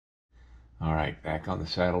All right, back on the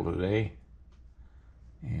saddle today,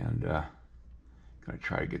 and gonna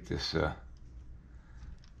try to get this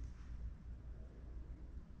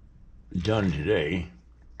done today.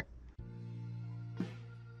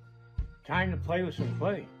 Time to play with some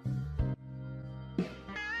clay.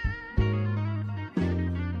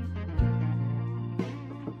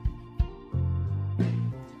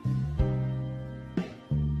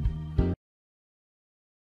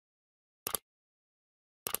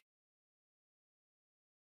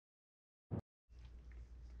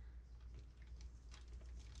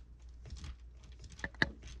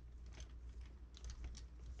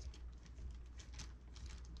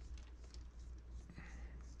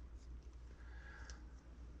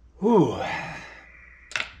 Whew.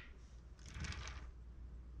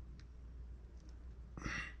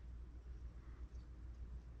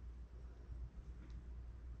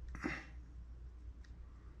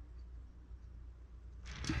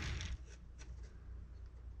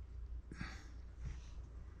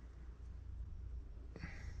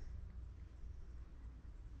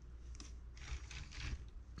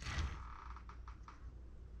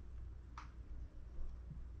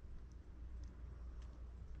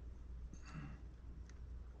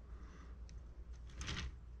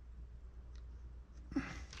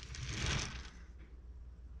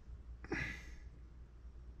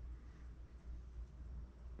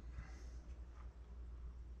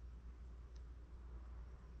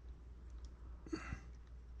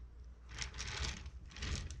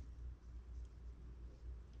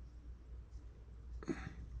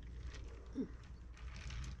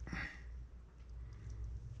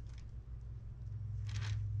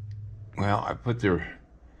 Well, I put the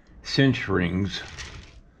cinch rings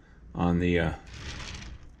on the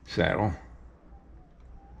saddle.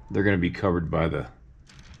 They're going to be covered by the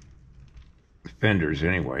fenders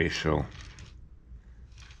anyway, so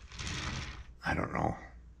I don't know.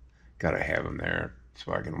 Got to have them there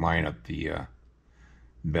so I can line up the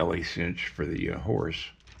belly cinch for the horse.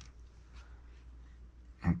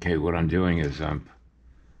 Okay, what I'm doing is I'm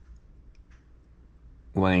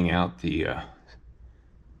laying out the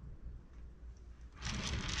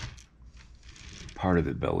part of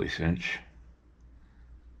the belly cinch.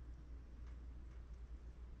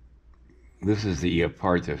 This is the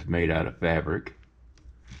part that's made out of fabric,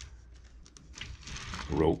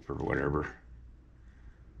 rope or whatever.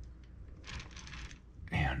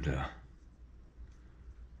 And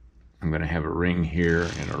I'm going to have a ring here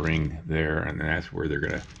and a ring there, and that's where they're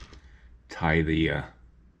going to tie the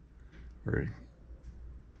or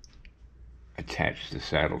attach the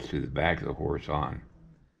saddle to the back of the horse on.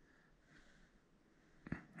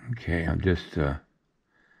 Okay, I'm just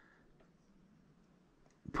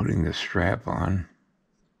putting the strap on.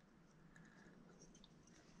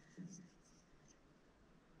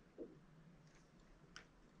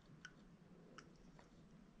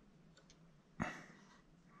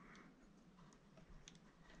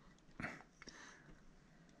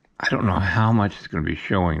 I don't know how much it's going to be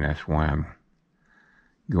showing. That's why I'm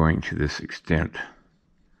going to this extent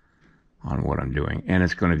on what I'm doing. And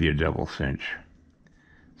it's going to be a double cinch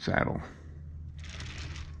saddle.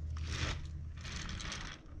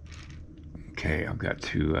 Okay, I've got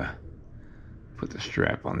to put the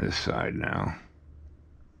strap on this side now.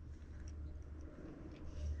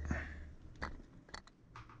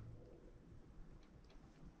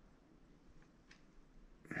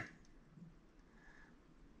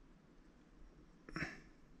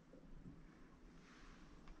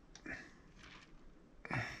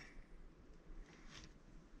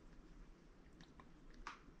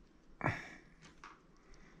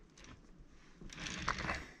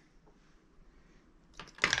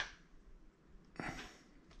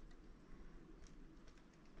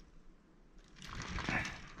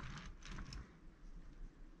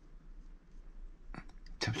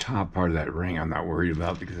 The top part of that ring I'm not worried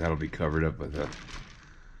about because that'll be covered up with a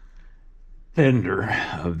fender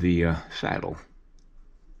of the saddle.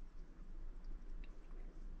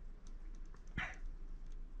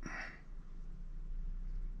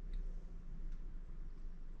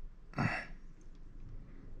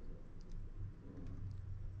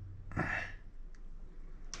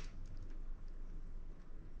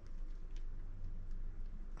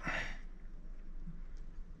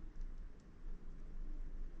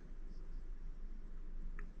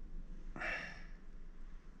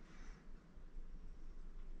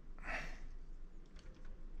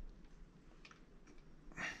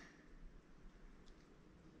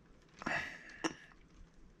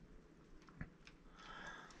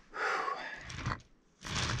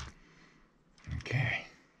 Okay.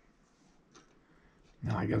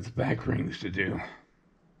 Now I got the back rings to do.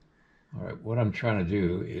 All right, what I'm trying to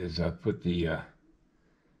do is put the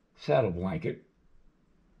saddle blanket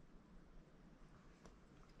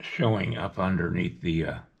showing up underneath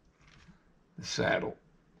the saddle.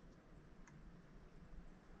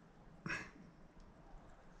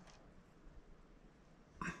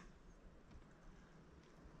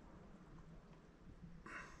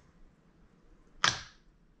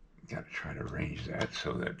 Got to try to arrange that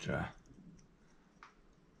so that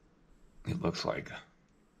it looks like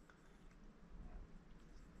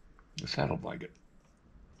the saddle blanket.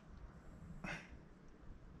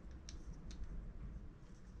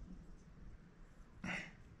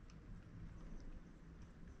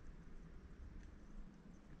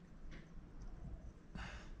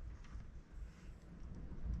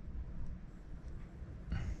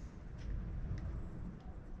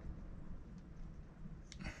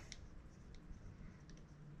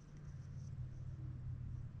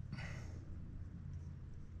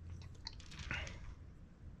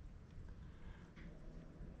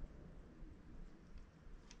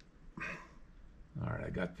 All right, I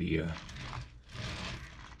got the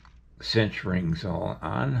cinch rings all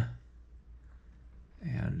on,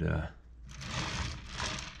 and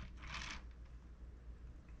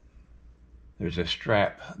there's a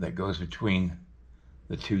strap that goes between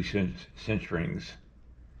the two cinch rings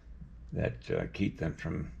that keep them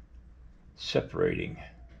from separating.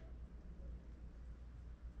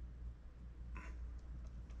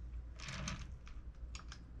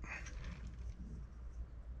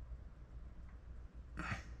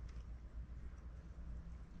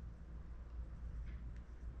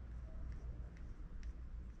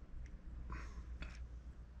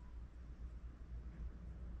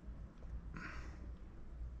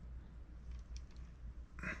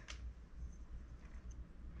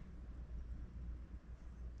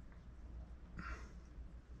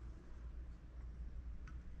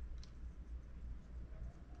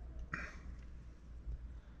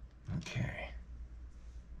 Okay.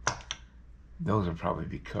 Those will probably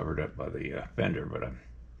be covered up by the fender, but I'm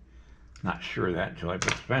not sure of that until I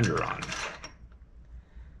put the fender on.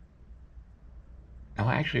 Oh,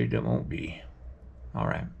 actually, it won't be. All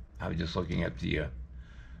right. I was just looking at the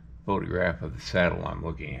photograph of the saddle I'm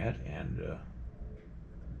looking at, and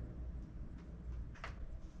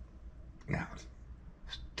now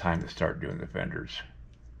it's time to start doing the fenders.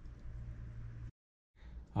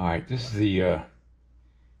 All right, this is the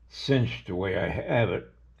cinch the way I have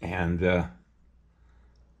it, and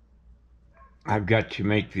I've got to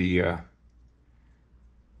make the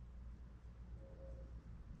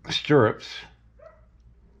stirrups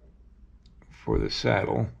for the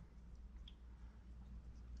saddle,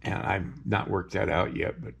 and I've not worked that out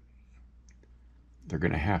yet, but they're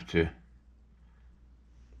going to have to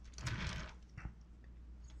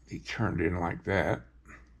be turned in like that.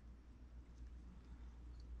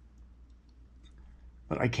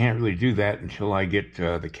 But I can't really do that until I get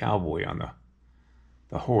the Cowboy on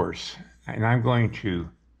the horse. And I'm going to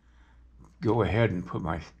go ahead and put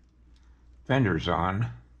my fenders on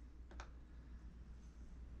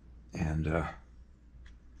and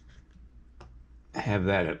have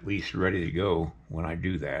that at least ready to go when I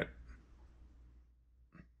do that.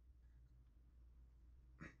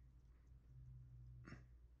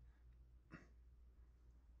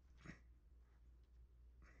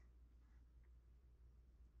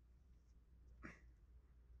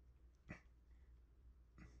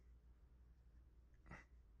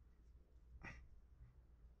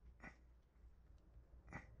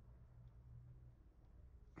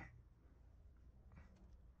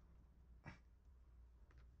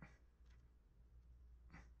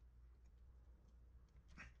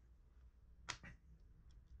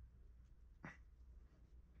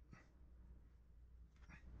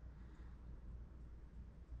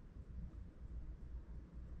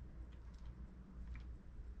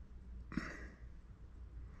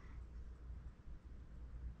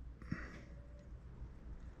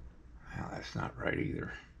 Well, that's not right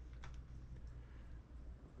either.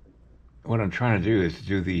 What I'm trying to do is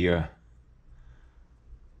do the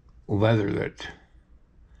leather that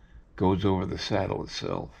goes over the saddle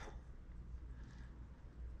itself.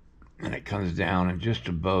 And it comes down and just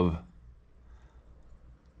above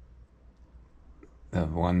the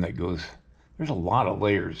one that goes, there's a lot of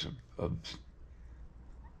layers of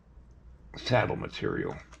saddle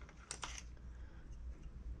material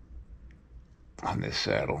on this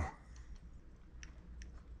saddle.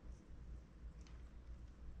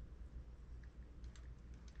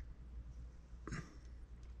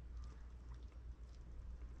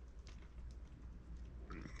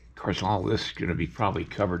 Of course, all this is going to be probably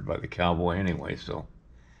covered by the Cowboy anyway, so,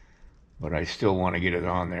 but I still want to get it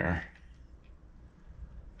on there.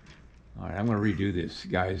 All right, I'm going to redo this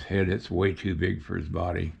guy's head. It's way too big for his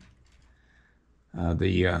body.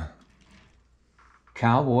 The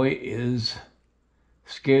Cowboy is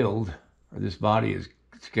scaled, or this body is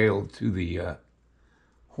scaled to the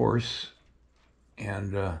horse,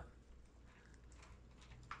 and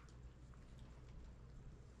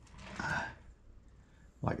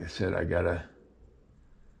like I said, I gotta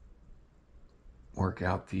work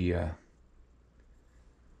out the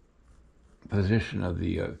position of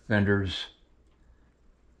the fenders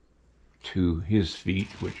to his feet,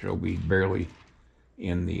 which will be barely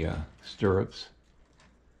in the stirrups.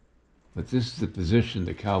 But this is the position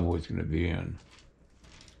the Cowboy's going to be in.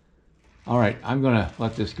 All right, I'm going to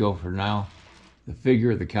let this go for now. The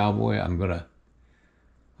figure of the Cowboy, I'm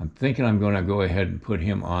thinking I'm going to go ahead and put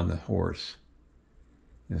him on the horse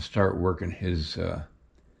and start working his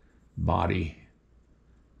body.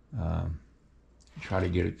 Try to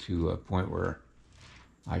get it to a point where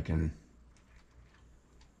I can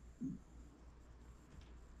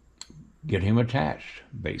get him attached,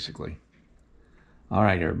 basically. All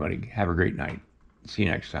right, everybody, have a great night. See you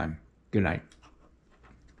next time. Good night.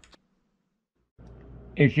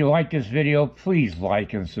 If you like this video, please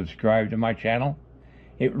like and subscribe to my channel.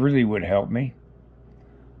 It really would help me.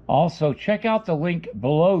 Also, check out the link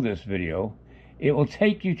below this video. It will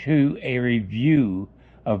take you to a review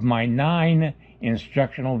of my 9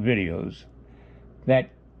 instructional videos that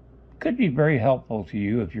could be very helpful to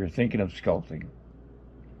you if you're thinking of sculpting.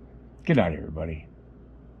 Good night, everybody.